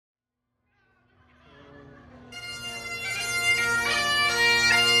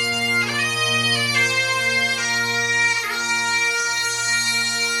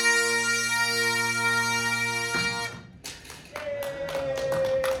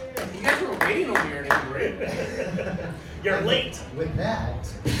waiting over here anymore. You're late. With that,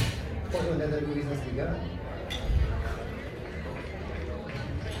 Portland other movies has begun.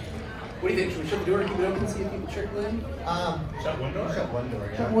 What do you think? Should we shut the door and keep it open, see if people trickle in? Shut one door? Shut one door,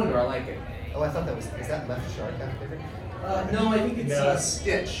 yeah. Shut one door, I like it. Oh, I thought that was, is that Left Shark out there? No, I think it's No.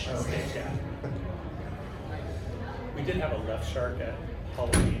 Stitch. Oh, okay. Yeah. We did have a left shark at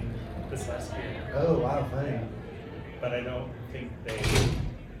Halloween this last year, Oh, wow, funny. but I don't think they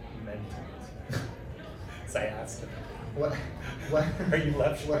meant it. So I asked him, What are you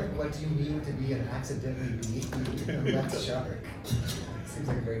left what, shark? what do you mean to be an accidentally be a left shark? Seems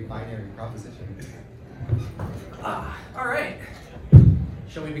like a very binary proposition. All right.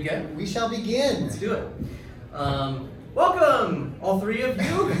 Shall we begin? We shall begin. Let's do it. Welcome, all three of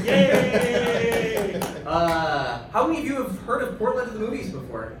you. Yay! How many of you have heard of Portland of the Movies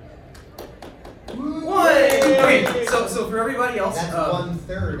before? Woo! One. Okay, so for everybody else, That's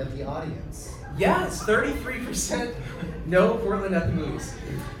 1/3 of the audience. yeah, it's 33% no Portland at the Movies.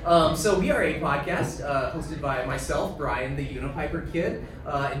 So we are a podcast hosted by myself, Brian, the Unipiper Kid,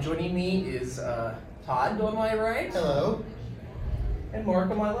 and joining me is Todd on my right Hello. and Mark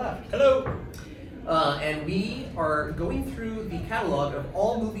on my left. Hello! And we are going through the catalog of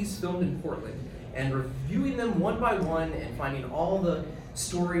all movies filmed in Portland and reviewing them one by one and finding all the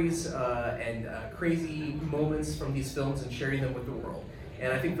stories and crazy moments from these films and sharing them with the world.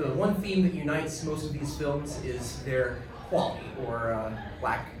 And I think the one theme that unites most of these films is their quality or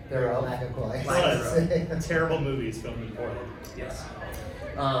lack thereof. Lack of quality. Plus, terrible movies filmed in Portland. Yes.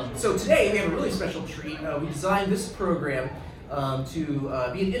 So today we have a really special treat. We designed this program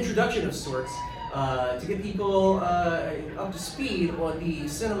to be an introduction of sorts to get people up to speed on the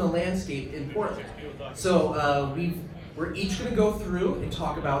cinema landscape in Portland. So we're each going to go through and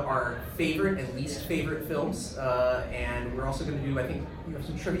talk about our favorite and least favorite films, and we're also going to do, I think, you have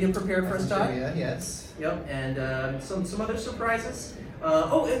some trivia prepared for us, Todd? Trivia, yes. Yep, and some other surprises. We're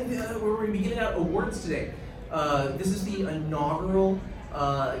going to be giving out awards today. This is the inaugural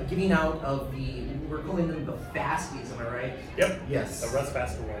giving out of we're calling them the Fasties, am I right? Yep. Yes. The Russ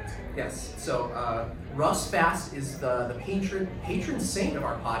Fast Awards. Yes. So Russ Fast is the patron saint of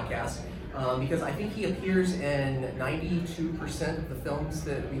our podcast because I think he appears in 92% of the films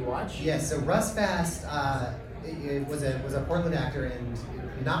that we watch. Yes, so Russ Fast it was a Portland actor and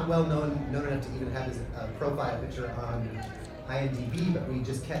not well known enough to even have his profile picture on IMDb, but we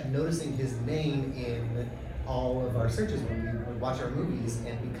just kept noticing his name in all of our searches when we would watch our movies,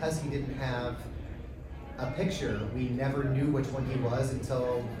 and because he didn't have a picture, we never knew which one he was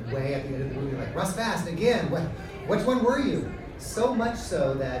until way at the end of the movie, like, Russ Fast, again, which one were you? So much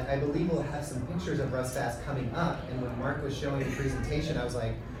so that I believe we'll have some pictures of Russ Fast coming up, and when Mark was showing the presentation, I was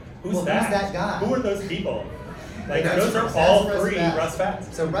like, who's that guy? Who are those people? Like, That's those are Russ all Fast. three Russ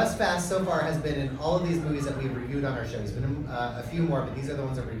Fast. So Russ Fast so far has been in all of these movies that we've reviewed on our show. He's been in a few more, but these are the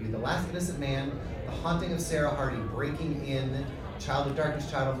ones that we reviewed. The Last Innocent Man, The Haunting of Sarah Hardy, Breaking In, Child of Darkness,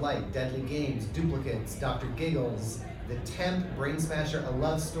 Child of Light, Deadly Games, Duplicates, Dr. Giggles, The Temp, Brain Smasher, A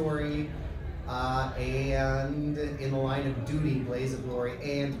Love Story, and In the Line of Duty, Blaze of Glory,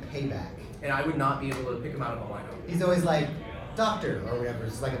 and Payback. And I would not be able to pick him out of a lineup. He's always like Doctor or whatever.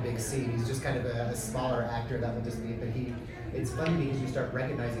 It's like a big C. He's just kind of a smaller actor that would just be. But it's funny because you start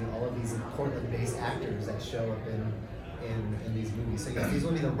recognizing all of these Portland-based actors that show up in these movies. So yeah, these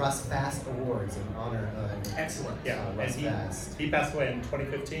will be the Russ Fast Awards in honor of Excellent. Yeah, Russ and Fast. he passed away in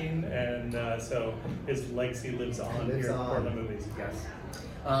 2015, and so his legacy lives on Lives here in on. Portland movies. Yes.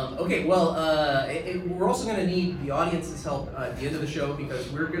 Okay, well, we're also going to need the audience's help at the end of the show because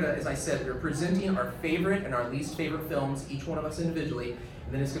we're going to, as I said, we're presenting our favorite and our least favorite films, each one of us individually,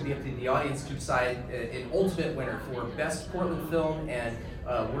 and then it's going to be up to the audience to decide an ultimate winner for Best Portland Film and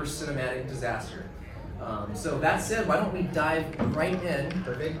Worst Cinematic Disaster. So that said, why don't we dive right in?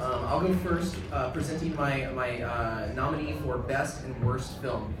 Perfect. I'll go first, presenting my nominee for Best and Worst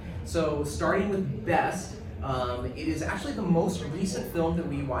Film. So starting with Best, it is actually the most recent film that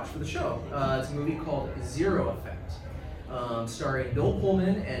we watched for the show. It's a movie called Zero Effect, starring Bill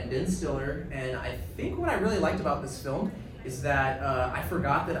Pullman and Ben Stiller. And I think what I really liked about this film is that I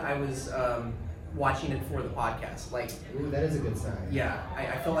forgot that I was watching it for the podcast. Like, Ooh, that is a good sign. yeah,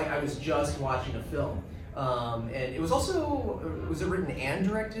 I felt like I was just watching a film. And it was also, was it written and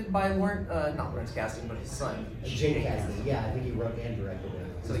directed by not Lawrence Kasdan, but his son, Jake Kasdan. Yeah, I think he wrote and directed it.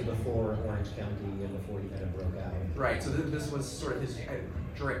 So So before Orange County and before he kind of broke out. Right, so this was sort of his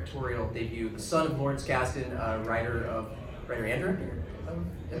directorial debut. The son of Lawrence Kasdan, writer and director of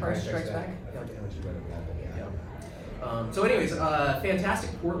Empire Strikes Back. I don't know how much you read about that, but yeah. So anyways,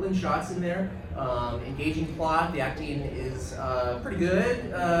 fantastic Portland shots in there. Engaging plot. The acting is pretty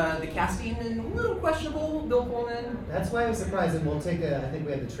good. The casting is a little questionable. Bill Pullman. That's why I was surprised, and we'll take I think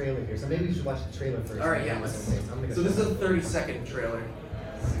we have the trailer here, so maybe we should watch the trailer first. All right, yeah. I'm gonna So this is go a 30-second trailer,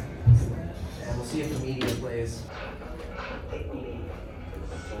 and we'll see if the media plays.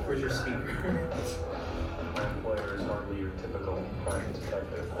 Where's your speaker? My employer is hardly your typical crime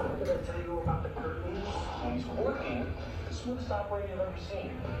detective. Did I tell you about the curtain? He's working the smoothest operator you've ever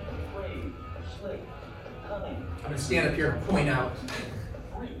seen. Brave, slick, cunning. I'm gonna stand up here and point out.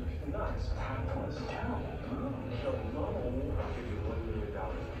 Freak, nice, tactless, terrible. He'll know. I'll give you $1 million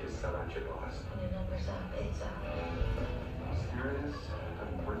if you sell out your boss. When your number's up, it's up. Serious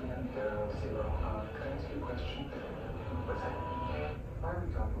and brilliant, zero. Can I ask you a question? What's that? Why are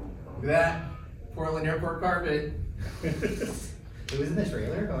we talking? Look at that. Portland Airport carpet. It was in the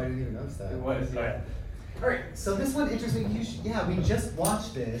trailer? Oh, I didn't even notice that. It was, yeah. All right. So this one, interesting. Yeah, we just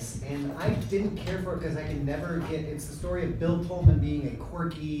watched this, and I didn't care for it because I can never get. It's the story of Bill Pullman being a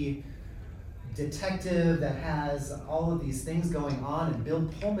quirky detective that has all of these things going on, and Bill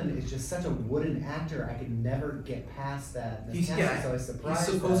Pullman is just such a wooden actor. I could never get past that. He's, so I was surprised.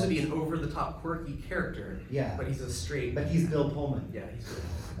 he's supposed that- to be an over-the-top quirky character. Yeah. But he's a straight. But he's Bill Pullman. Yeah, he's good.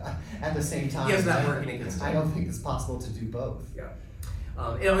 At the same time, He has that working against him. I don't think it's possible to do both. Yeah.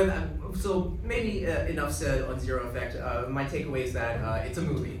 So maybe enough said on Zero Effect. My takeaway is that it's a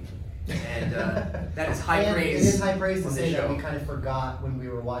movie, and that is high And praise. It is high praise to on say this that show. we kind of forgot when we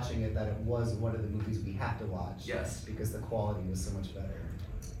were watching it that it was one of the movies we have to watch. Yes. Because the quality was so much better.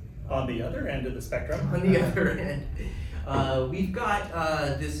 On the other end of the spectrum. On the other end, we've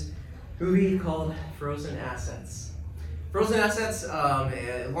got this movie called Frozen Assets. Frozen Assets,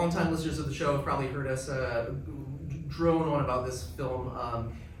 longtime listeners of the show have probably heard us drone on about this film.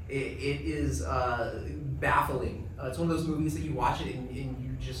 It is baffling. It's one of those movies that you watch it and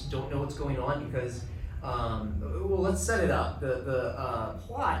you just don't know what's going on because, well, let's set it up. The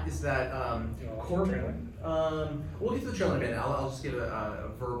plot is that You wanna watch the Corbin. We'll get to the trailer in a minute. I'll just give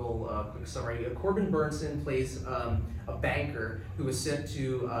a verbal quick summary. Corbin Burnson plays a banker who is sent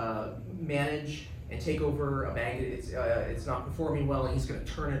to manage and take over a bank. It's not performing well, and he's going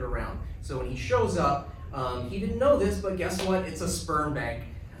to turn it around. So when he shows up, he didn't know this, but guess what? It's a sperm bank,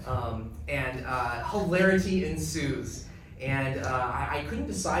 and hilarity ensues. And I couldn't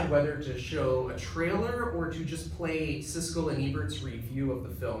decide whether to show a trailer or to just play Siskel and Ebert's review of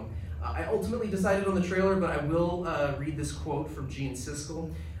the film. I ultimately decided on the trailer, but I will read this quote from Gene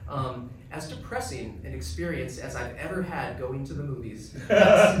Siskel. As depressing an experience as I've ever had going to the movies.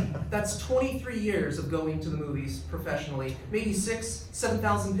 That's 23 years of going to the movies professionally, maybe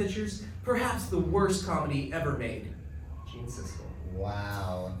 7,000 pictures, perhaps the worst comedy ever made. Gene Siskel.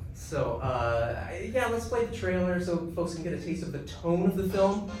 Wow. So, yeah, let's play the trailer so folks can get a taste of the tone of the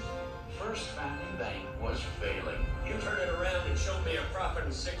film. First Family Bank was failing. You turn it around and show me a profit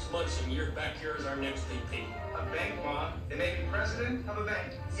in 6 months and you're back here as our next VP. A bank, Mom? They may be president of a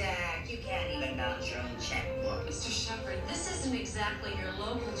bank. Zach, you can't even balance your own checkbook. Mr. Shepard, this isn't exactly your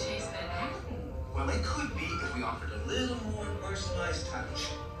local Chase Manhattan. Well, it could be if we offered a little more personalized touch.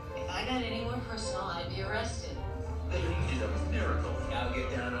 If I got any more personal, I'd be arrested. They needed a miracle. I'll get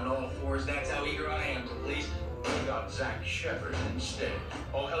down on all fours. That's how eager I am to please. We got Zach Shepard instead.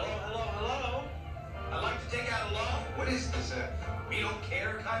 Oh, hello. I'd like to take out a loan. What is this, we don't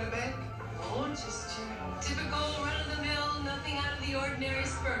care kind of bank? Oh, just your typical run-of-the-mill, nothing out of the ordinary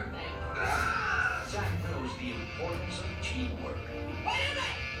sperm bank. Zach knows the importance of teamwork. Wait a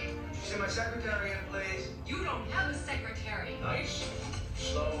minute! Did you say my secretary in, please? You don't have a secretary. Nice,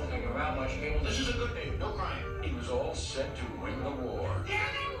 slow, hang around my table. This is a good name, no crime. He was all set to win the war. Damn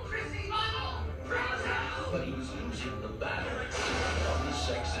you, Chrissy Muddle! But he was losing the battle of the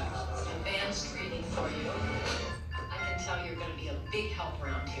sexes. Advanced reading for you. I can tell you're going to be a big help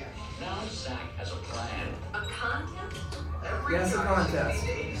around here. Now Zach has a plan. A contest? Every Yes, a guy contest. 60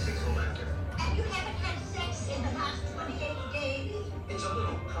 to 86 will enter. And you haven't had sex in the past 28 days? It's a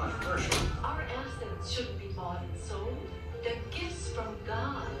little controversial, Our assets shouldn't be bought and sold. They're gifts from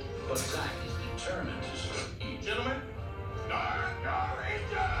God. but Zach is determined to succeed. Gentlemen,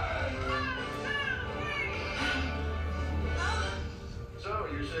 so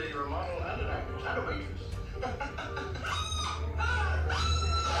you say you're a model and an actress and a waitress.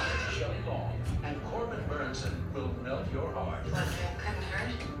 Shelley Long and Corbin Burnson will melt your heart But that couldn't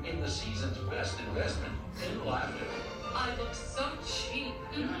hurt. in the season's best investment in laughter. I look so cheap.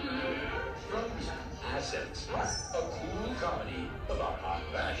 Frozen Assets, a cool comedy about hot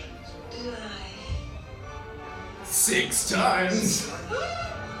fashions. Did I? 6 times.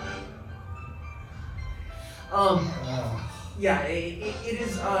 Oh. Yeah, it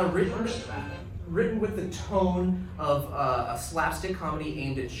is written with the tone of a slapstick comedy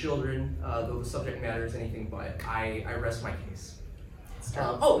aimed at children, though the subject matter is anything but. I rest my case.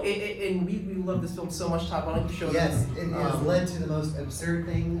 And we love this film so much, Todd. Why don't you show us? Yes, it has led to the most absurd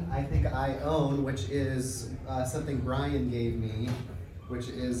thing I think I own, which is something Brian gave me, which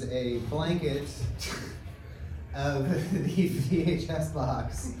is a blanket of the VHS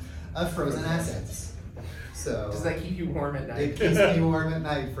box of Frozen Assets. So Does that keep you warm at night? it keeps me warm at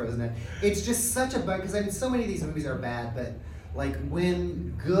night, Frozen. It's just such a bug, because I mean, so many of these movies are bad, but like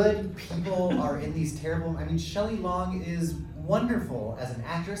when good people are in these terrible, I mean, Shelley Long is wonderful as an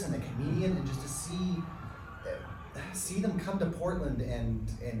actress and a comedian, and just to see them come to Portland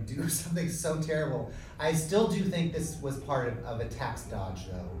and do something so terrible. I still do think this was part of a tax dodge,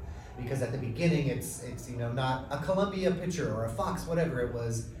 though, because at the beginning it's not a Columbia picture or a Fox, whatever, it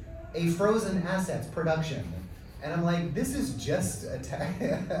was a Frozen Assets production. And I'm like, this is just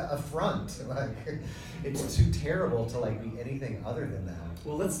a front. Like, it's too terrible to like be anything other than that.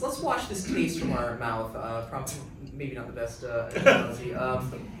 Well, let's wash this taste from our mouth. Probably maybe not the best analogy.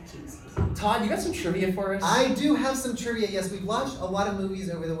 Todd, you got some trivia for us? I do have some trivia. Yes, we've watched a lot of movies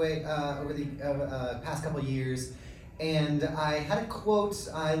over the past couple of years, and I had a quote.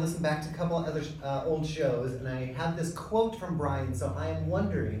 I listened back to a couple other old shows, and I have this quote from Brian. So I am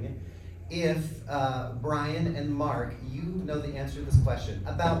wondering if Brian and Mark, you know the answer to this question.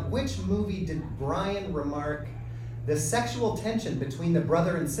 About which movie did Brian remark, "The sexual tension between the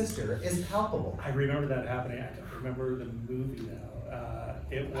brother and sister is palpable"? I remember that happening. I don't remember the movie now.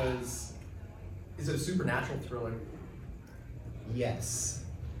 It was. Is it a supernatural thriller Yes.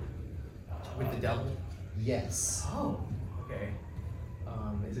 with the devil? Yes. Oh, okay.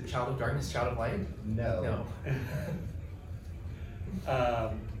 Is it Child of Darkness, Child of Light? No.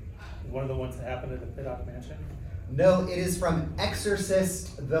 One of the ones that happened at the Pittock Mansion. No, it is from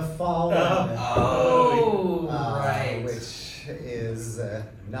Exorcist: The Fallen. Oh, right. Which is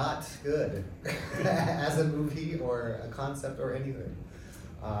not good as a movie or a concept or anything.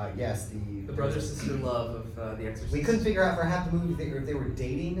 Yes, The brother-sister love of The Exorcist. we couldn't figure out for half the movie if they were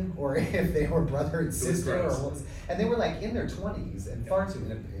dating or if they were brother and sister, or gross. what was, and they were like in their 20s and far too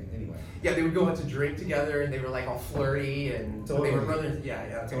anyway. Yeah, they would go out to drink together, and they were like all flirty, and they were Totally. brothers.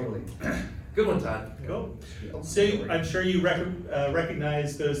 Yeah, okay. Totally. Good one, Todd. Cool. So I'm sure you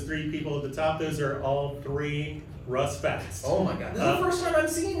recognize those three people at the top. Those are all three Russ Fast. Oh my God, this is the first time I've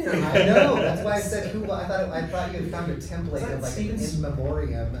seen him. I know. That's why I said who. I thought you had found a template Is that of like an Steven in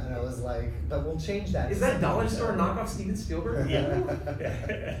memoriam, and I was like, but we'll change that. Is that dollar store knockoff Steven Spielberg? Yeah.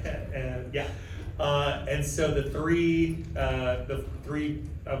 And so the three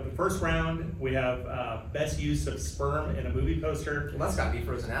of the first round, we have best use of sperm in a movie poster. Well, that's got to be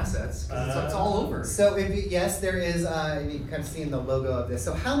Frozen Assets. 'Cause it's all over. So yes, there is, and you can kind of see in the logo of this.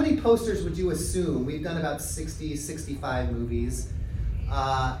 So how many posters would you assume? We've done about 60, 65 movies.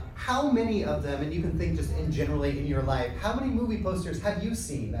 How many of them, and you can think just in generally in your life, how many movie posters have you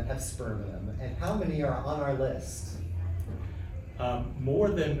seen that have sperm in them? And how many are on our list? More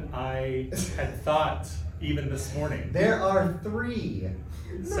than I had thought even this morning. There are 3.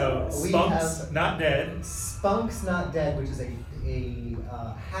 So We Spunk's have- Not Dead. Spunk's Not Dead, which is a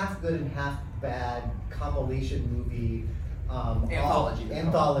half good and half bad compilation movie. Anthology.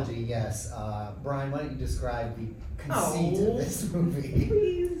 Anthology, yes. Brian, why don't you describe the conceit of this movie?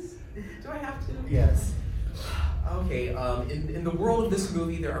 Please. Do I have to? Yes. Okay, in the world of this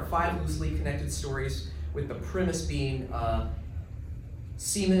movie, there are 5 loosely connected stories, with the premise being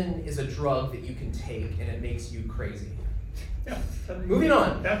semen is a drug that you can take and it makes you crazy. Yeah. Moving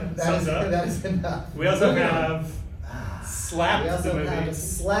on. That That sums is, it up. that is enough. We also Moving on. have Slapped We the also have movie,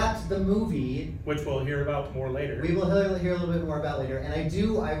 Slapped the movie. which we'll hear about more later. We will hear a little bit more about later. And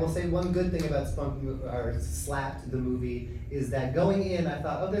I will say one good thing about or Slapped the movie is that going in, I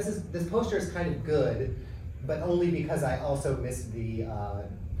thought, oh, this poster is kind of good, but only because I also missed the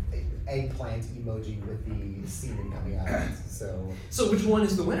eggplant emoji with the semen coming out. So which one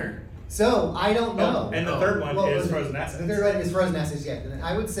is the winner? So I don't know. Oh, and the third one Well, is the- Frozen Assets. The third one is Frozen Assets. Yeah, and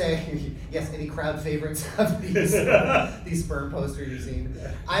I would say yes. Any crowd favorites of these sperm posters you've seen?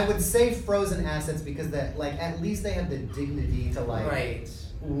 I would say Frozen Assets because that at least they have the dignity to Right.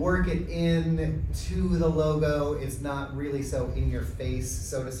 work it in to the logo. It's not really so in your face,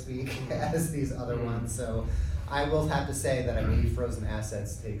 so to speak, as these other ones. So I will have to say that I believe Frozen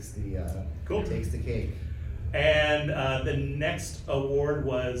Assets takes the cake. And the next award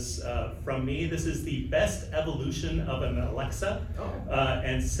was from me. This is the best evolution of an Alexa. Oh.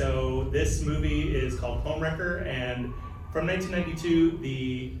 And so this movie is called Homewrecker, and from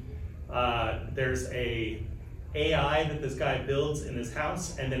 1992, there's a AI that this guy builds in his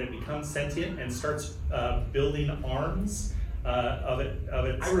house, and then it becomes sentient and starts building arms of its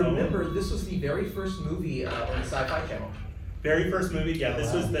I remember this was the very first movie on the Sci-Fi Channel. Very first movie, yeah.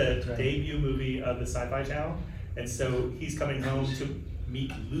 This was the That's right. debut movie of the Sci-Fi Channel, and so he's coming home to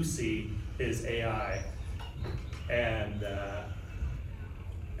meet Lucy, his AI, and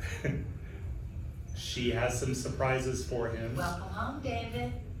she has some surprises for him. Welcome home,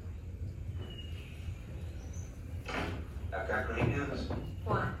 David. I've got great news.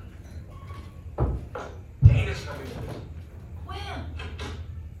 What? Dana's coming to visit. When?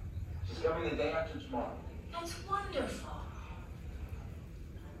 She's coming the day after tomorrow. That's wonderful.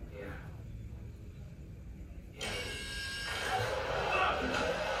 Yeah. Yeah.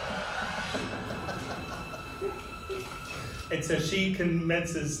 And so she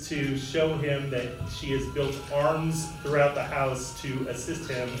commences to show him that she has built arms throughout the house to assist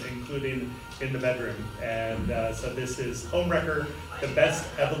him, including in the bedroom. And so this is Homewrecker, the best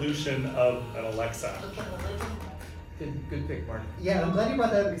evolution of an Alexa. Look at the living. Good pick, Mark. Yeah, I'm glad you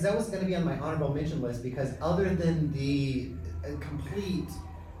brought that up because that was going to be on my honorable mention list because other than the complete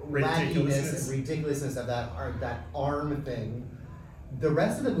wackiness Ridiculousness. and ridiculousness of that arm thing, the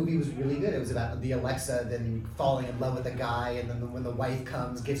rest of the movie was really good. It was about the Alexa then falling in love with the guy, and then when the wife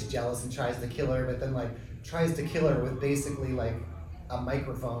comes, gets jealous and tries to kill her, but then tries to kill her with basically a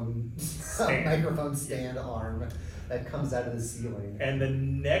microphone stand arm that comes out of the ceiling. And the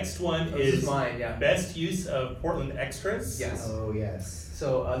next one This is is mine, yeah. best use of Portland extras. Yes. Oh yes.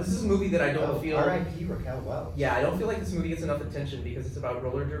 So this is a movie that I don't feel. R.I.P. Raquel Welch. Yeah, I don't feel like this movie gets enough attention because it's about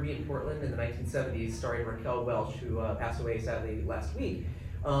roller derby in Portland in the 1970s, starring Raquel Welch, who passed away sadly last week.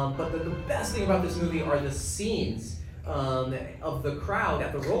 But the best thing about this movie are the scenes of the crowd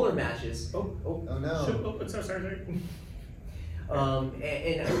at the roller matches. Oh no. Sorry.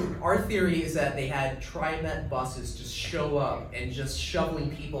 And our theory is that they had TriMet buses just show up and just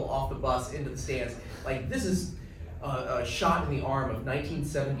shoveling people off the bus into the stands. Like, this is a shot in the arm of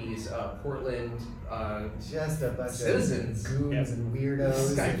 1970s Portland Just a bunch citizens. of goons Yep. and This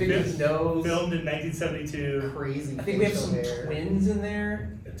weirdos. guy picking his nose. Filmed in 1972. Crazy. I think we have facial some hair. twins in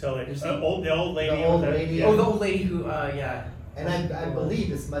there. Totally. There's The old lady. the old with lady. yeah. Oh, the old lady who, yeah. And I believe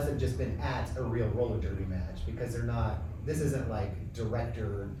this must have just been at a real roller derby match because they're not. This isn't like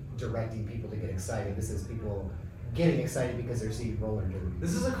directing people to get excited. This is people getting excited because they're seeing roller derby.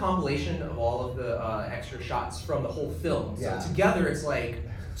 This is a compilation of all of the extra shots from the whole film. So Yeah. together it's like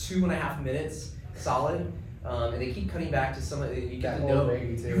 2.5 minutes solid. And they keep cutting back to some of the, you get That to old know,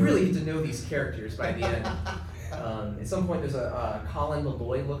 lady, too. you really get to know these characters by the end. At some point there's a Colin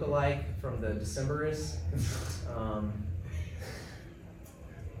Malloy lookalike from the Decemberists.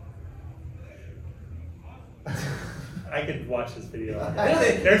 I could watch this video.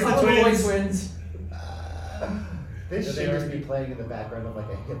 There's the Colin Malloy twins. twins. This Yeah, should they just are. be playing in the background of like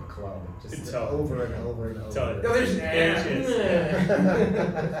a hip club, just It's over and over and over. Totally. No, there's There she is.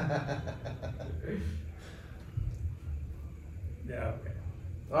 Yeah. Okay.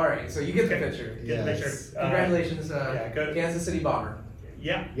 All right, so you get the Okay. picture. Get the Yes. picture. Congratulations, yeah, good. Kansas City Bomber.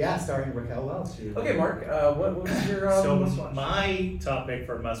 Yeah. Yeah, starring Raquel Welch. Okay, Mark, what was your So must watch? my topic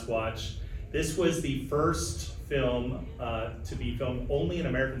for must watch. This was the first film to be filmed only in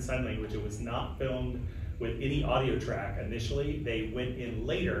American Sign Language. It was not filmed with any audio track initially. They went in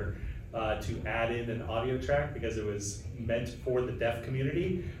later to add in an audio track because it was meant for the deaf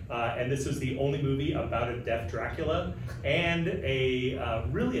community. And this was the only movie about a deaf Dracula and a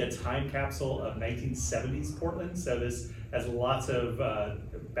really a time capsule of 1970s Portland. So this has lots of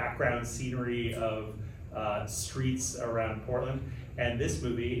background scenery of streets around Portland. And this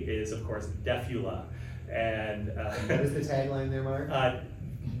movie is, of course, Defula. And What is the tagline there, Mark?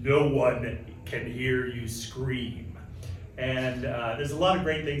 no one can hear you scream. And there's a lot of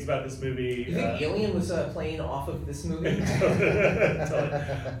great things about this movie. You think Alien was playing off of this movie? Totally.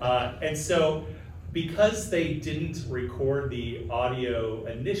 And so, because they didn't record the audio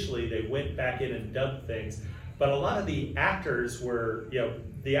initially, they went back in and dubbed things. But a lot of the actors were,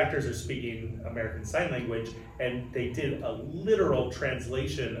 the actors are speaking American Sign Language, and they did a literal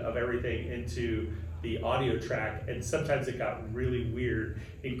translation of everything into the audio track, and sometimes it got really weird,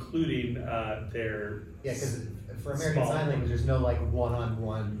 including their Yeah, because for American small- Sign Language, there's no like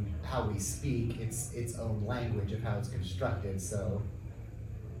one-on-one how we speak. It's its own language of how it's constructed. So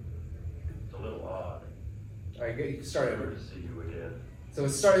It's a little odd. All right, good. You can start Never over. to see you again. So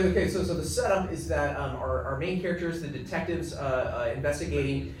it's starting. Okay, so the setup is that our main characters, the detectives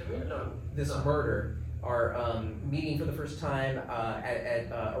investigating this murder, are meeting for the first time at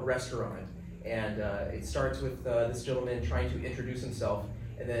a restaurant, and it starts with this gentleman trying to introduce himself,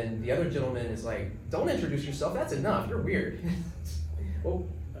 And then the other gentleman is like, don't introduce yourself, that's enough, you're weird. Oh,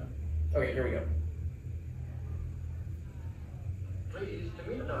 okay, here we go. Please, to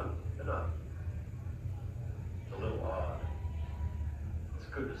me, enough. It's a little odd. It's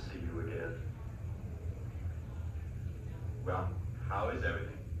good to see you again. Well, how is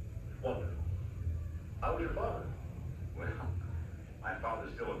everything? Wonderful. How was your father? Well, my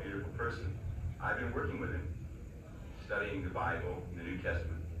father's still a beautiful person. I've been working with him, studying the Bible and the New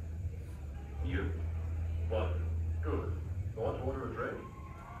Testament. You? Wonderful. Good. You want to order a drink?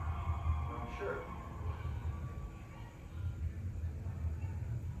 Sure.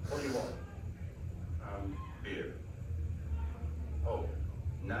 What do you want? Beer. Oh,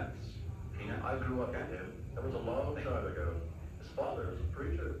 nuts. Peanut. I grew up with him. That was a long time ago. His father was a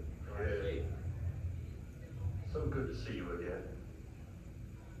preacher. Yeah. So good to see you again.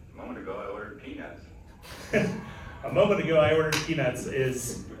 A moment ago, I ordered peanuts. A moment ago, I ordered peanuts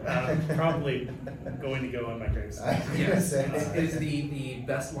is probably going to go on my gravesite. Yes, it is the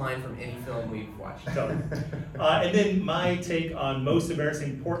best line from any film we've watched. Totally. And then my take on most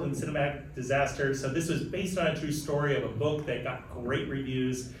embarrassing Portland cinematic disaster. So this was based on a true story of a book that got great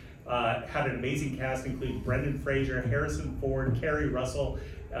reviews, had an amazing cast, including Brendan Fraser, Harrison Ford, Kerry Russell,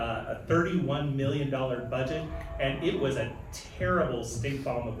 a $31 million budget, and it was a terrible stink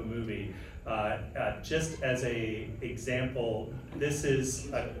bomb of a movie. Just as a example, this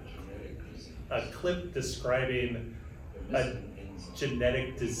is a clip describing a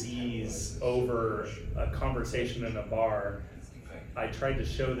genetic disease over a conversation in a bar. I tried to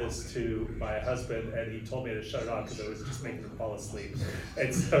show this to my husband and he told me to shut it off because it was just making him fall asleep.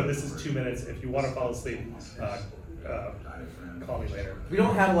 And so this is 2 minutes. If you want to fall asleep, call me later. We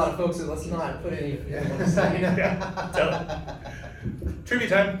don't have a lot of folks, so let's not put any. Yeah, totally. Trivia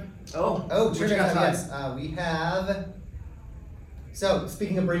time. Oh, trivia time, yes. We have, so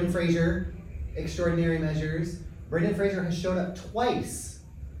speaking of Brendan Fraser, Extraordinary Measures, Brendan Fraser has shown up twice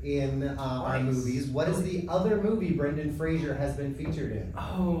in our movies. What is the other movie Brendan Fraser has been featured in?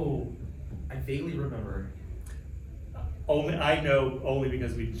 Oh, I vaguely remember. I know only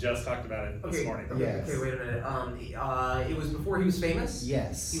because we just talked about it this morning. Yes. Okay, wait a minute. It was before he was famous?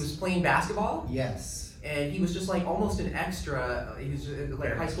 Yes. He was playing basketball? Yes. And he was just like almost an extra. He was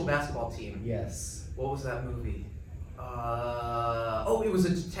like a high school basketball team. Yes. What was that movie? It was a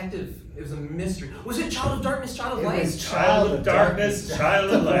detective. It was a mystery. Was it Child of Darkness, Child of Light? Child of Darkness,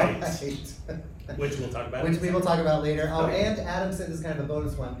 Child of Light. Which we'll talk about. Which we will talk about later. Oh, and Adam said this is kind of a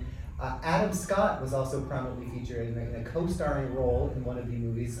bonus one. Adam Scott was also prominently featured in a co-starring role in one of the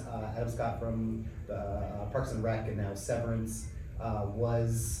movies. Adam Scott from Parks and Rec and now Severance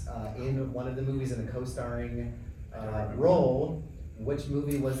was in one of the movies in a co-starring role. Which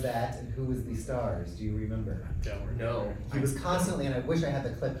movie was that, and who was the stars? Do you remember? No. He was constantly, and I wish I had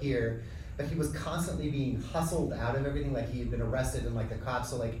the clip here, but he was constantly being hustled out of everything, like he had been arrested and like the cops,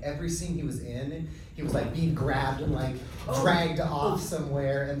 so like every scene he was in, he was like being grabbed and like dragged off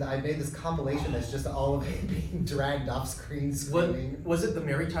somewhere, and I made this compilation that's just all of him being dragged off screen screaming. Was it the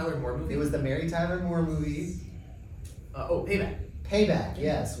Mary Tyler Moore movie? It was the Mary Tyler Moore movie. Payback. Payback,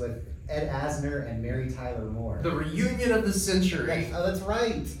 yes, with Ed Asner and Mary Tyler Moore. The reunion of the century. Yes, that's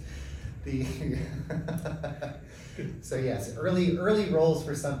right. So yes, early roles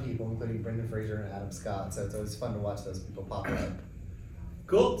for some people, including Brendan Fraser and Adam Scott. So it's always fun to watch those people pop up.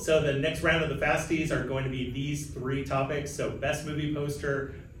 Cool. So the next round of the Fasties are going to be these three topics. So best movie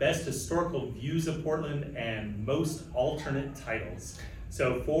poster, best historical views of Portland, and most alternate titles.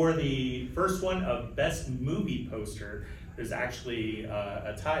 So for the first one of best movie poster, there's actually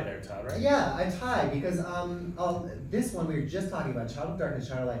a tie there, Todd, right? Yeah, a tie, because this one we were just talking about, Child of Darkness,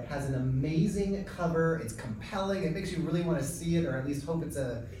 Child of Light, has an amazing cover. It's compelling. It makes you really want to see it, or at least hope it's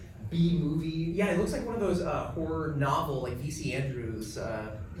a B movie. Yeah, it looks like one of those horror novel, like V.C. Andrews.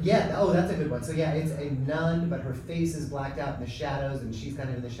 Yeah, oh, that's a good one. So yeah, it's a nun, but her face is blacked out in the shadows, and she's kind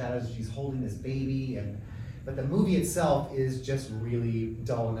of in the shadows. She's holding this baby, but the movie itself is just really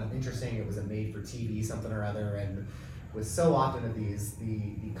dull and uninteresting. It was a made-for-TV something or other, and with so often of these,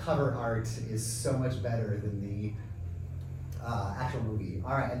 the cover art is so much better than the actual movie.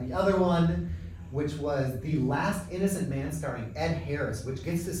 All right, and the other one, which was The Last Innocent Man starring Ed Harris, which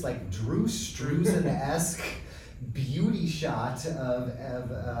gets this like Drew Struzan-esque beauty shot of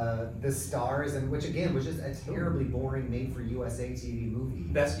the stars, and which again was just a terribly boring made-for-USA TV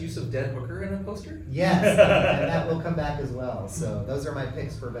movie. Best use of dead hooker in a poster? Yes, and that will come back as well. So those are my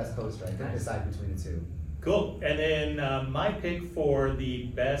picks for best poster. I couldn't decide between the two. Cool. And then my pick for the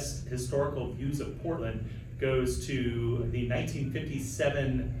best historical views of Portland goes to the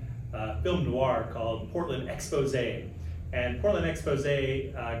 1957 film noir called Portland Exposé. And Portland Expose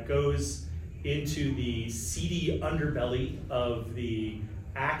goes into the seedy underbelly of the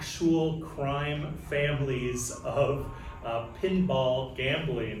actual crime families of pinball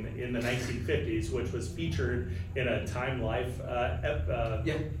gambling in the 1950s, which was featured in a Time Life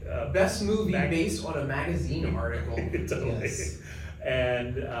best movie based on a magazine article. Totally. Yes.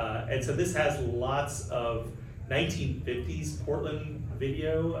 And so this has lots of 1950s Portland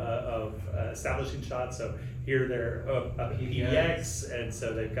video of establishing shots. So here they're a PDX, and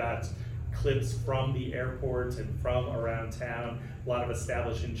so they've got clips from the airport and from around town, a lot of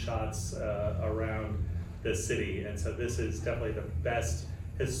establishing shots around the city. And so this is definitely the best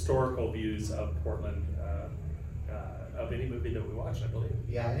historical views of Portland of any movie that we watched, I believe.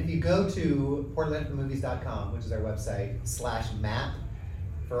 Yeah, and if you go to portlandmovies.com, which is our website, /map,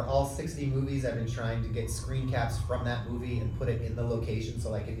 for all 60 movies, I've been trying to get screen caps from that movie and put it in the location.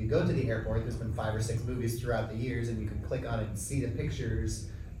 So like if you go to the airport, there's been 5 or 6 movies throughout the years, and you can click on it and see the pictures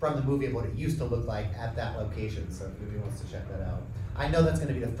from the movie of what it used to look like at that location. So if anybody wants to check that out. I know that's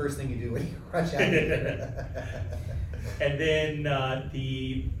gonna be the first thing you do when you rush out here. And then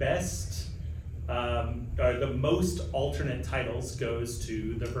the best, or the most alternate titles goes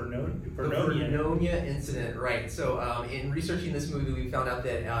to the Vernonia. The Vernonia incident, right. So in researching this movie, we found out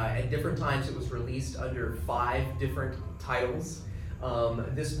that at different times it was released under 5 different titles.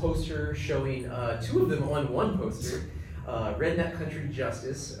 This poster showing 2 of them on one poster, Redneck Country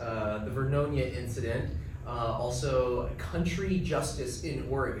Justice, the Vernonia incident, also Country Justice in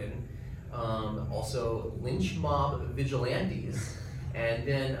Oregon, also Lynch Mob Vigilantes, and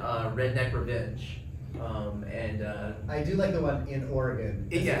then Redneck Revenge. I do like the one in Oregon.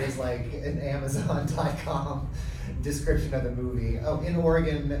 Yeah. It is like an Amazon.com description of the movie. Oh, in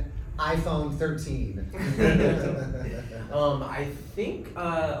Oregon, iPhone 13. I think,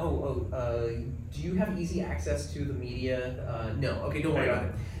 do you have easy access to the media? No, okay, don't worry about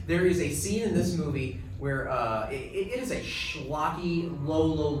it. There is a scene in this movie where it is a schlocky,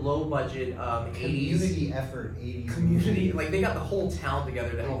 low budget 80s. Community effort 80s. Community, like they got the whole town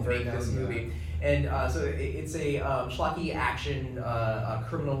together to help make this movie. And so it's a schlocky action,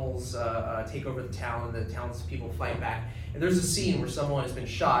 criminals take over the town, and the townspeople fight back. And there's a scene where someone has been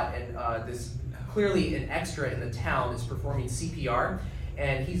shot, and this clearly an extra in the town is performing CPR,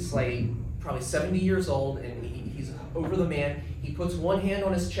 and he's like probably 70 years old, and he's over the man. He puts one hand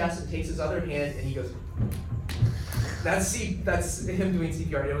on his chest and takes his other hand, and he goes. That's him doing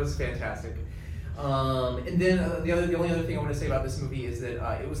CPR. It was fantastic. And then the only other thing I want to say about this movie is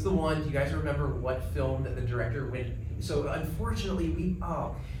that it was the one. Do you guys remember what film that the director went? So unfortunately,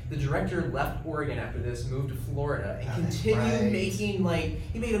 the director left Oregon after this, moved to Florida, and continued making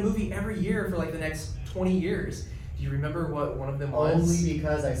he made a movie every year for like the next 20 years. Do you remember what one of them was? Only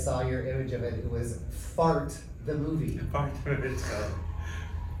because I saw your image of it. It was Fart the movie. Fart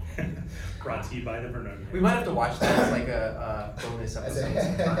brought to you by the Vernonia. We might have to watch that as like a bonus episode.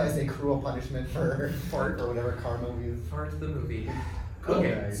 As a cruel punishment for Fart or whatever car movie. Fart the movie. Cool.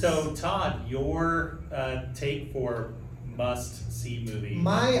 Okay. Nice. So Todd, your take for must-see movie.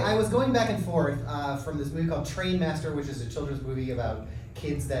 I was going back and forth from this movie called Trainmaster, which is a children's movie about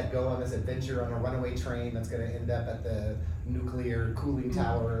kids that go on this adventure on a runaway train that's going to end up at the nuclear cooling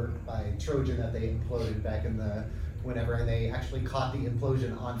tower by Trojan that they imploded back in the whenever, and they actually caught the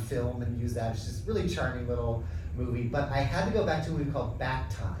implosion on film and used that. It's just really charming little movie. But I had to go back to a movie called Back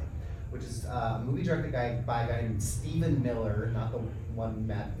Time, which is a movie directed by a guy named Stephen Miller, not the one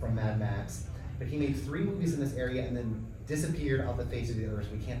from Mad Max. But he made 3 movies in this area and then disappeared off the face of the earth.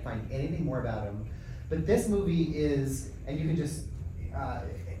 We can't find anything more about him. But this movie is, and you can just,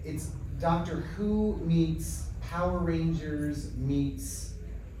 it's Doctor Who meets Power Rangers meets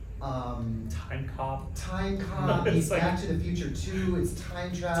Time Cop. Time Cop meets Back to the Future 2. It's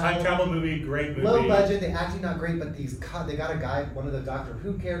time travel. Time travel movie, great movie. Low budget, the acting not great, but they got a guy, one of the Doctor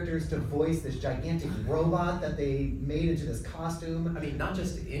Who characters, to voice this gigantic robot that they made into this costume. I mean, not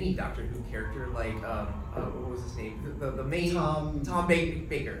just any Doctor Who character, like what was his name? The main Tom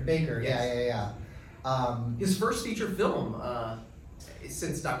Baker. Baker, Yes. yeah. His first feature film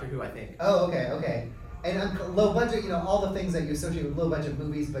since Doctor Who, I think. Oh, okay. And low budget, all the things that you associate with low budget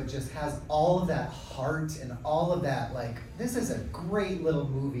movies, but just has all of that heart and all of that, this is a great little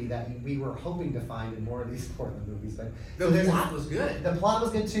movie that we were hoping to find in more of these Portland movies. But The plot was good. The plot was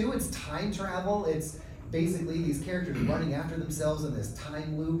good too. It's time travel. It's basically these characters running after themselves in this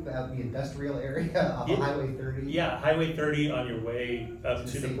time loop out in the industrial area of Highway 30. Yeah, Highway 30 on your way up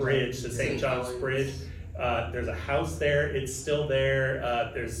to the bridge, the St. John's Bridge. There's a house there, it's still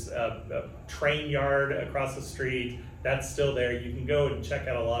there. There's a train yard across the street, that's still there. You can go and check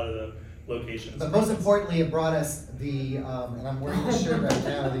out a lot of locations. But most importantly, it brought us the, and I'm wearing this shirt right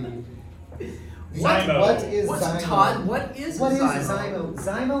now, the... Zymo. What is What's Zymo? Todd? What is Zymo?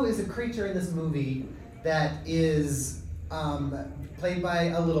 Zymo is a creature in this movie that is played by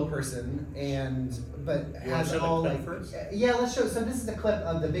a little person, but You wanna has show the all clip like first? yeah. Let's show. So this is a clip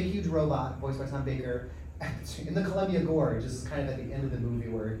of the big huge robot voiced by Tom Baker in the Columbia Gorge. This is kind of at the end of the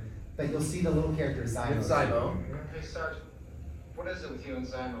movie but you'll see the little character Zymo. With Zymo. Hey, Sarge, what is it with you and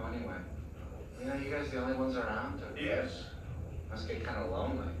Zymo anyway? You know, you guys the only ones around? Or Yes. must get kind of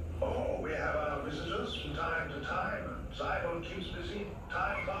lonely. Oh, we have our visitors from time to time. Zymo keeps busy,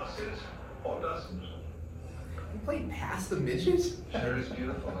 time passes, or doesn't. You played Past the Midget? Sure is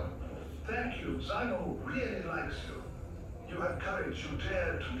beautiful, though. Thank you. Zymo really likes you. You have courage. You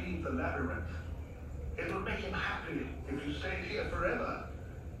dared to leave the labyrinth. It will make him happy if you stayed here forever.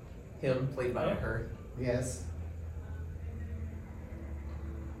 Him, played by her. Yes.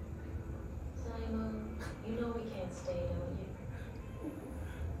 Simon, you know we can't stay, don't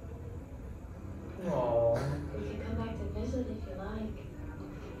you? Aww. We can come back to visit if you like.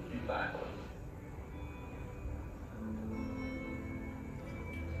 Be back.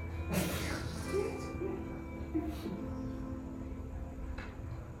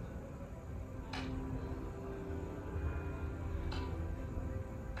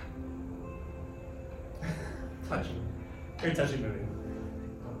 Touching. Very touching movie.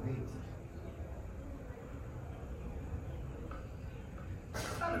 Oh, wait.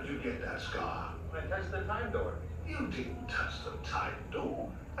 How did you get that scar? I touched the time door. You didn't touch the time door.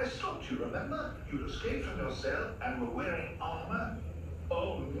 I stopped you, remember? You escaped from your cell and were wearing armor.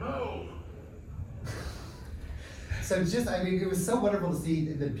 Oh no! So it was so wonderful to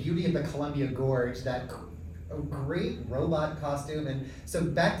see the beauty of the Columbia Gorge, that great robot costume. And so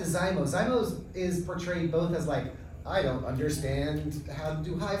back to Zymo. Zymo is portrayed both as like, I don't understand how to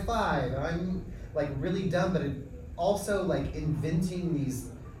do high five. I'm like really dumb, but also like inventing these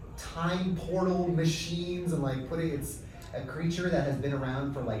time portal machines and like it's a creature that has been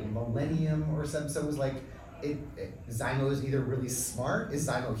around for like millennium or something. So it was like, Zymo is either really smart, is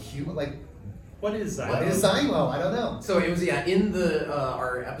Zymo human? Like, What is Zymo? what is Zymo? I don't know. So it was in the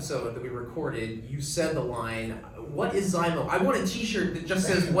our episode that we recorded. You said the line, "What is Zymo?" I want a T-shirt that just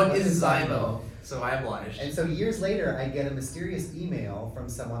says "What is Zymo?" So I obliged. And so years later, I get a mysterious email from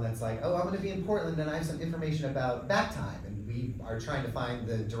someone that's like, "Oh, I'm going to be in Portland, and I have some information about Back Time, and we are trying to find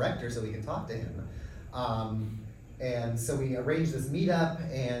the director so we can talk to him." And so we arranged this meetup,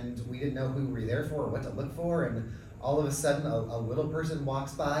 and we didn't know who we were there for or what to look for, and all of a sudden, a little person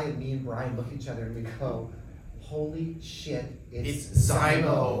walks by, and me and Brian look at each other, and we go, "Holy shit, it's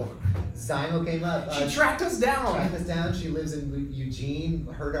Zymo." Zymo came up. She tracked us down. Tracked us down. She lives in Eugene.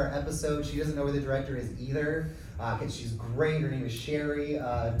 Heard our episode. She doesn't know where the director is either. She's great. Her name is Sherry.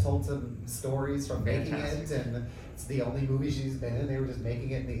 Told some stories from making it, and it's the only movie she's been in. They were just making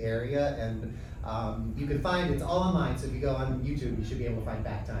it in the area, and you can find it's all online. So if you go on YouTube, you should be able to find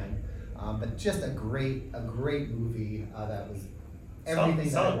Back Time. But just a great movie that was everything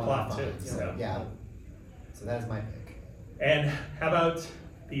Solid that I plot, wanted to find. too, So, so. yeah. So that is my pick. And how about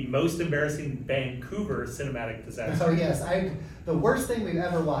the most embarrassing Vancouver cinematic disaster? Oh yes, the worst thing we've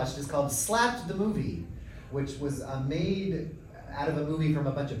ever watched is called Slapped the Movie, which was made out of a movie from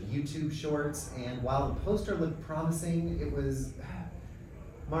a bunch of YouTube shorts. And while the poster looked promising, it was.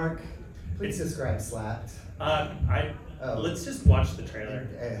 Mark, please describe Slapped. Let's just watch the trailer.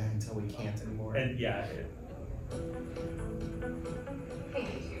 Until we can't anymore. And yeah. Hey,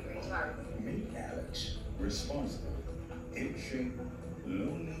 YouTuber, it's Mark. Meet Alex, responsible, hip-shaped,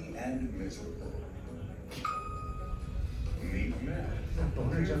 lonely, and miserable. Meet Matt,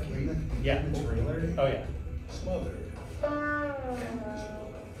 Boner joke in the trailer. Oh yeah. smothered, and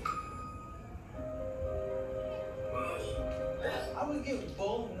miserable. I would give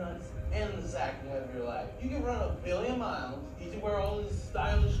both nuts and the sack to have your life. You can run 1 billion miles, you can wear all these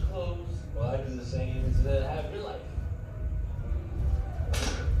stylish clothes, while I do the same to have your life.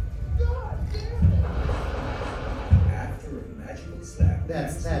 God damn it! After a magical slap.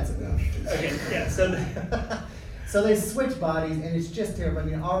 That's enough. Okay. Yeah. So. So they switch bodies, and it's just terrible. I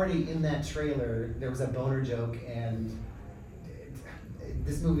mean, already in that trailer, there was a boner joke, and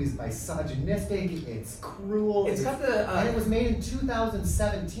this movie is misogynistic. It's cruel. It's got the and it was made in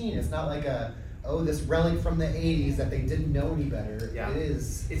 2017. It's not like this relic from the 80s that they didn't know any better. Yeah. It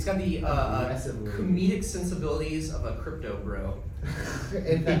is. It's got the aggressively. comedic sensibilities of a crypto bro.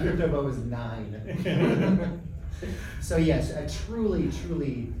 If that crypto bow was 9. So yes, a truly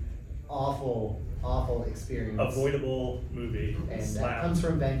awful experience. Avoidable movie. And Slap. that comes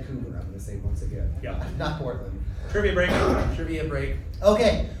from Vancouver, I'm going to say once again. Yeah. Not Portland. Trivia break. Trivia break.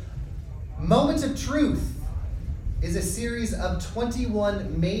 Okay. Moment of Truth is a series of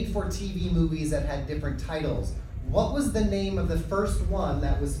 21 made-for-TV movies that had different titles. What was the name of the first one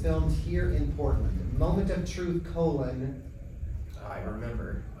that was filmed here in Portland? Moment of Truth, colon. I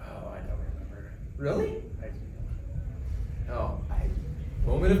remember. Oh, I don't remember. Really?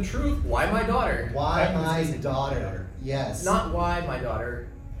 Moment of Truth. Why my daughter? Why That was My Disney. Daughter? Yes. Not Why My Daughter.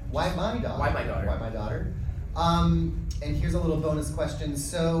 Why My Daughter? Why My Daughter. Why My Daughter. And here's a little bonus question.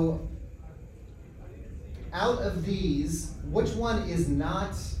 So, out of these, which one is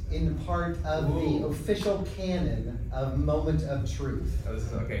not in part of the official canon of Moment of Truth? Oh, this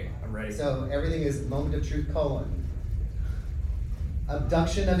is okay. I'm ready. So everything is Moment of Truth, colon.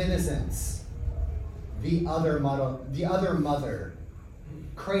 Abduction of Innocence. The Other Mother.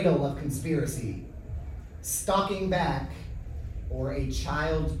 Cradle of Conspiracy. Stalking Back. Or A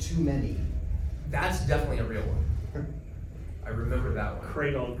Child Too Many. That's definitely a real one. I remember that one.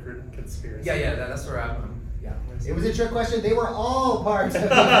 Cradle Conspiracy. Yeah, that's where I'm. Yeah. It was a trick question. They were all parts of the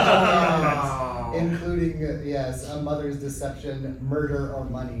canon, including, yes, A Mother's Deception, Murder or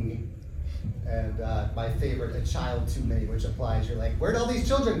Money, and my favorite, A Child Too Many, which applies. You're like, where'd all these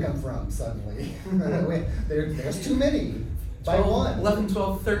children come from suddenly? There's too many. By 12, one. 11,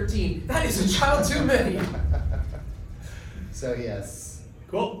 12, 13. That is a child too many. So, yes.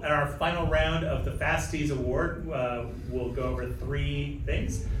 Cool. And our final round of the Fasties Award, we'll go over 3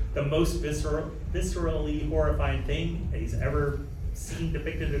 things. The most viscerally horrifying thing he's ever seen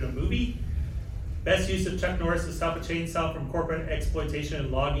depicted in a movie. Best use of Chuck Norris to stop a chainsaw from corporate exploitation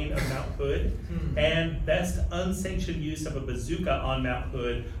and logging of Mount Hood. And best unsanctioned use of a bazooka on Mount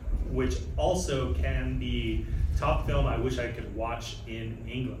Hood, which also can be top film I wish I could watch in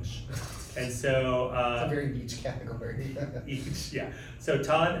English. And so It's a very niche category. yeah. So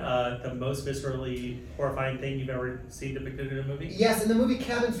Todd, the most viscerally horrifying thing you've ever seen depicted in a movie? Yes, in the movie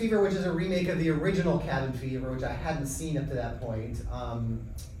Cabin Fever, which is a remake of the original Cabin Fever, which I hadn't seen up to that point.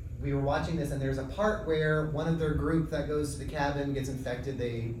 We were watching this, and there's a part where one of their group that goes to the cabin gets infected.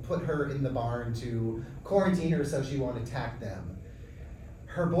 They put her in the barn to quarantine her so she won't attack them.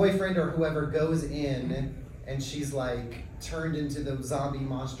 Her boyfriend or whoever goes in, and she's like turned into the zombie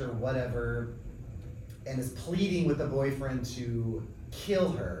monster, whatever, and is pleading with the boyfriend to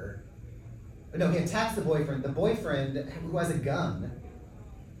kill her. No, he attacks the boyfriend. The boyfriend, who has a gun,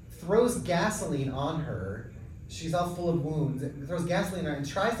 throws gasoline on her. She's all full of wounds. Throws gasoline on her and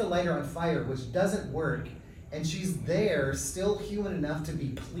tries to light her on fire, which doesn't work. And she's there, still human enough to be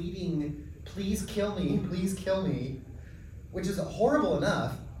pleading, please kill me, which is horrible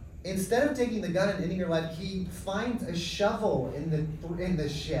enough. Instead of taking the gun and ending her life, he finds a shovel in the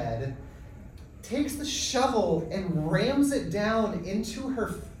shed, takes the shovel and rams it down into her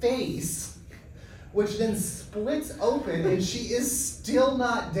face, which then splits open, and she is still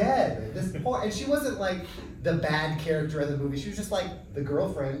not dead. And she wasn't like the bad character of the movie. She was just like the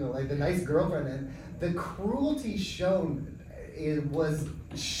girlfriend, like the nice girlfriend. And the cruelty shown was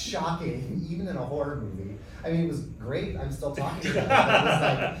shocking, even in a horror movie. I mean, it was great. I'm still talking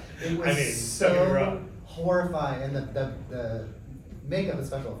about it. It was so horrifying, and the makeup and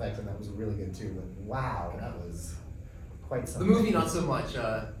special effects in that was really good too. But wow, that was quite something. The movie, not so much.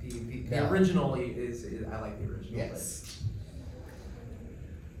 The original is I like the original. Yes.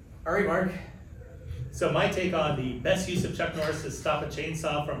 All right, Mark. So my take on the best use of Chuck Norris to stop a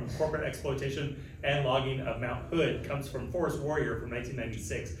chainsaw from corporate exploitation and logging of Mount Hood comes from Forest Warrior from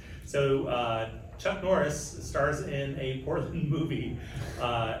 1996. So Chuck Norris stars in a Portland movie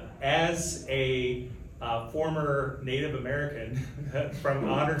as a former Native American from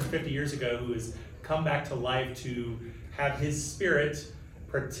 150 years ago who has come back to life to have his spirit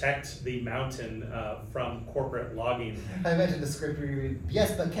protect the mountain from corporate logging. I imagine the script where you read,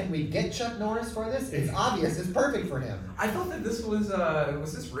 yes, but can we get Chuck Norris for this? It's obvious, it's perfect for him. I thought that this was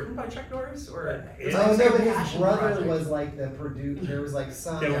this written by Chuck Norris? Or Oh no, but his brother was like the producer. There was like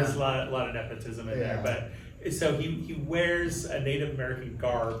some. There was a lot of nepotism in there, but so he wears a Native American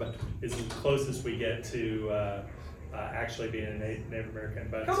garb is the closest we get to actually being a Native American.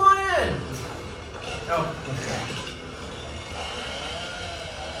 But come on in. Oh.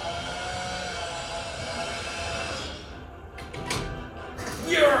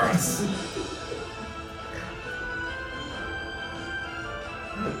 Yes!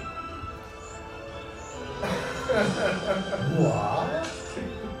 What?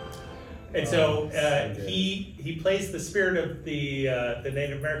 And so he plays the spirit of the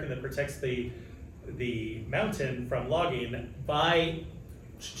Native American that protects the mountain from logging by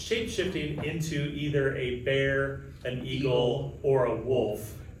shape-shifting into either a bear, an eagle, or a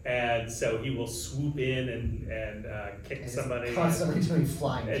wolf. And so he will swoop in and kick And somebody. he's constantly doing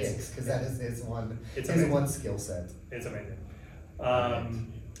flying It's- kicks because that is his one amazing. one skill set. It's amazing.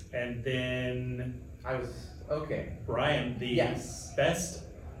 And then Okay. Brian, the Yes. best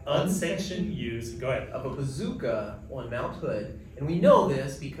unsanctioned use. Go ahead. Of a bazooka on Mount Hood. And we know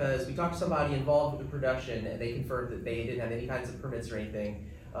this because we talked to somebody involved with the production and they confirmed that they didn't have any kinds of permits or anything.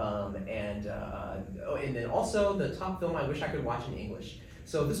 And then also the top film I wish I could watch in English.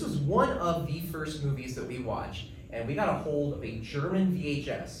 So this was one of the first movies that we watched, and we got a hold of a German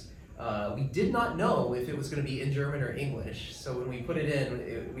VHS. We did not know if it was going to be in German or English, so when we put it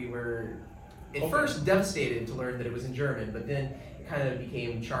in, we were at first devastated to learn that it was in German, but then it kind of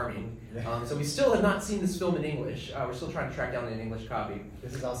became charming. So we still have not seen this film in English. We're still trying to track down an English copy.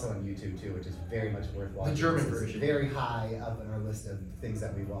 This is also on YouTube too, which is very much worth watching. The German This is version. very high up in our list of things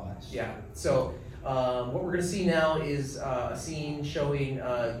that we watch. Yeah, so what we're going to see now is a scene showing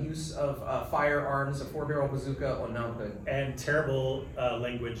use of firearms, a 4-barrel bazooka on Mount Hood. And terrible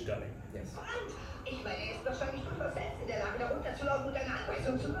language dubbing. Yes. Ich meine, er ist wahrscheinlich schon versetzt, in der Lage darunter zu laufen und eine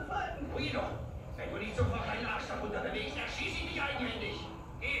Anweisung zu befolgen. Guido, wenn du nicht sofort deinen Arsch darunter bewegst, erschieß ich dich eigenhändig.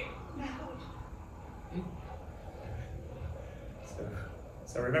 Geh! Na gut.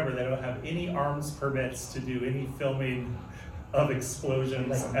 So remember, they don't have any arms permits to do any filming of explosions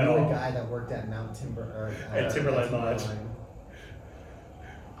Like at knew all. a guy that worked at Mount Timber or At Timberline Lodge.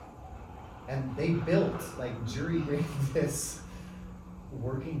 And they built, like, jury rigged this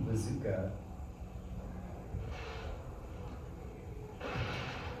working bazooka.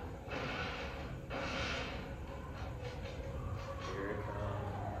 Here it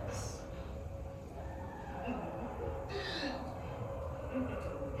comes.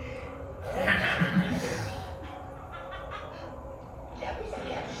 Der bist du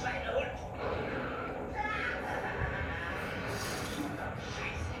der Schweinehund.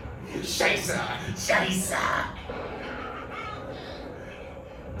 Scheiße! Scheiße!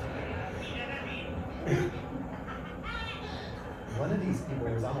 One of these people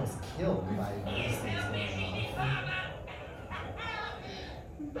was almost killed by these things going off.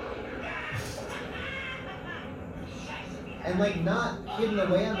 And like not hidden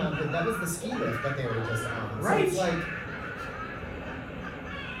away on Mount Hood, that was the ski lift that they were just on. Right. So it's like,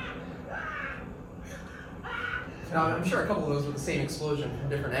 Now, I'm sure a couple of those were the same explosion from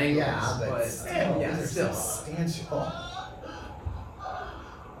different angles. yeah, but still, yeah, these are still. substantial.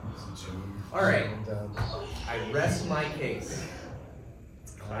 All right. And, I rest my case.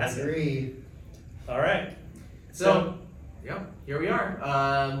 I Classic. agree. All right. So, yeah, here we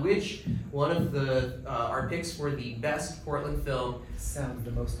are. Which one of the our picks for the best Portland film? Sounds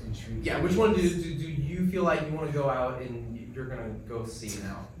the most intriguing. Yeah, which one do you feel like you want to go out and you're gonna go see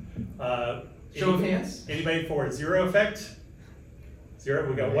now? Show of hands. Anybody for Zero Effect? Zero.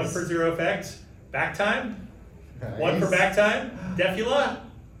 We got one Nice. for Zero Effect. Back time. Nice. One for back time. Defula.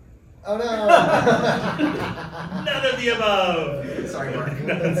 Oh no! None of the above. Sorry, Mark.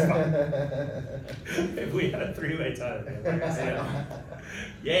 No, that's fine. If we had a three-way tie.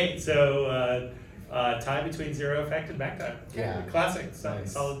 Yay! So tie between Zero Effect and back time. Yeah. Classic.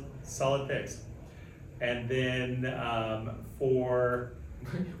 Nice. Solid picks. And then for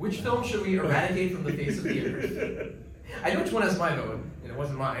Which film should we eradicate from the face of the earth? I know which one has my vote, and it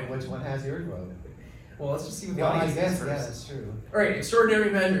wasn't mine. Which one has your vote? Well, let's just see what the Well, I audience guess, thinks yeah, first. that's true. All right, extraordinary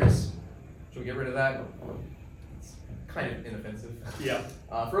measures. Should we get rid of that? It's kind of inoffensive. yeah,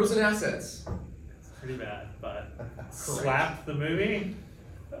 Frozen assets. it's pretty bad, but slap the movie.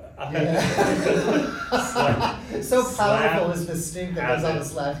 Yeah. So Slap powerful is the stink that goes on the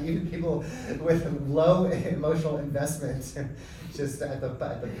assets. slap. Even people with low emotional investment, just at the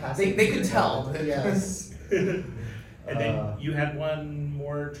passive. They could tell. Yes. And then you had one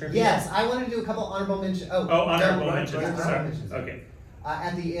more trivia. Yes, I wanted to do a couple honorable mentions. Oh, honorable no, mentions. yeah, Sorry. honorable mentions. Okay.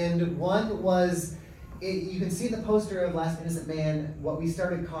 At the end, one was, you can see in the poster of Last Innocent Man what we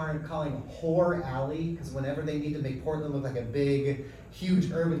started calling Whore Alley, because whenever they need to make Portland look like a big,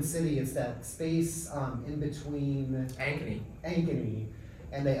 huge urban city, it's that space in between Ankeny.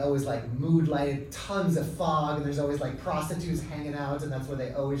 And they always like mood lighted, tons of fog, and there's always like prostitutes hanging out, and that's where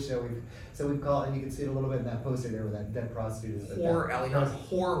they always show. So we've called, and you can see it a little bit in that poster there where that dead prostitute is. Horror alley, not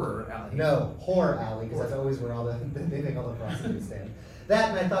horror alley. No, Whore Alley, because that's always where all the they make all the prostitutes stand.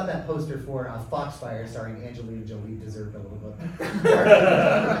 That, and I thought that poster for Foxfire starring Angelina Jolie deserved a little bit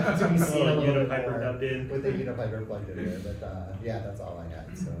to be seen a little bit Unipiper more dubbed in. with the Unipiper plugged in there. But yeah, that's all I got.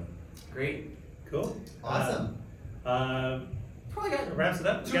 So Great. Cool. awesome. Probably got Wraps it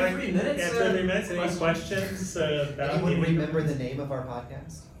up. 2 or 3 minutes. Yeah, 2 or 3 minutes. Any questions about Anyone the- remember the name of our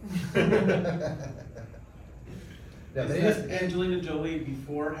podcast? No, but it Is is, that Angelina Jolie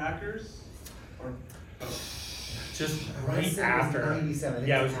before Hackers? Or Just I right said it was after. 97, I think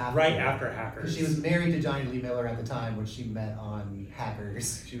Yeah, it it's was after. right after Hackers. She was married to Johnny Lee Miller at the time when she met on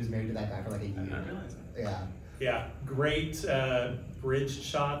Hackers. She was married to that guy for like a I did year. not realize that. Yeah. Yeah, great bridge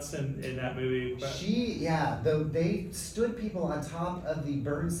shots in that movie. But They stood people on top of the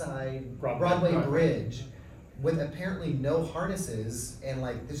Burnside Broadway. Bridge with apparently no harnesses, and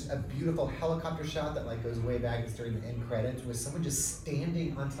like there's a beautiful helicopter shot that like goes way back. It's during the end credits with someone just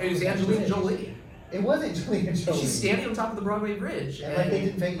standing on top. It was of the Angelina bridge. Jolie. It was Angelina Jolie. She's standing on top of the Broadway Bridge. And like they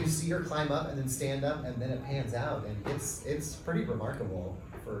didn't make you see her climb up and then stand up, and then it pans out, and it's pretty remarkable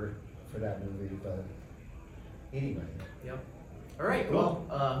for that movie. But anyway. Yep. All right. Cool.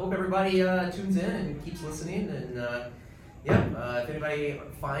 Well, hope everybody tunes in and keeps listening. And if anybody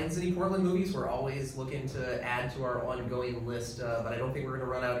finds any Portland movies, we're always looking to add to our ongoing list. But I don't think we're going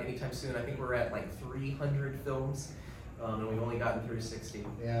to run out anytime soon. I think we're at like 300 films, and we've only gotten through 60.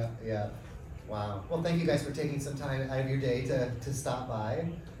 Yeah. Wow. Well, thank you guys for taking some time out of your day to stop by.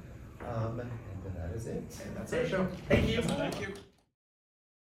 And that is it. And that's our show. Thank you. Thank you.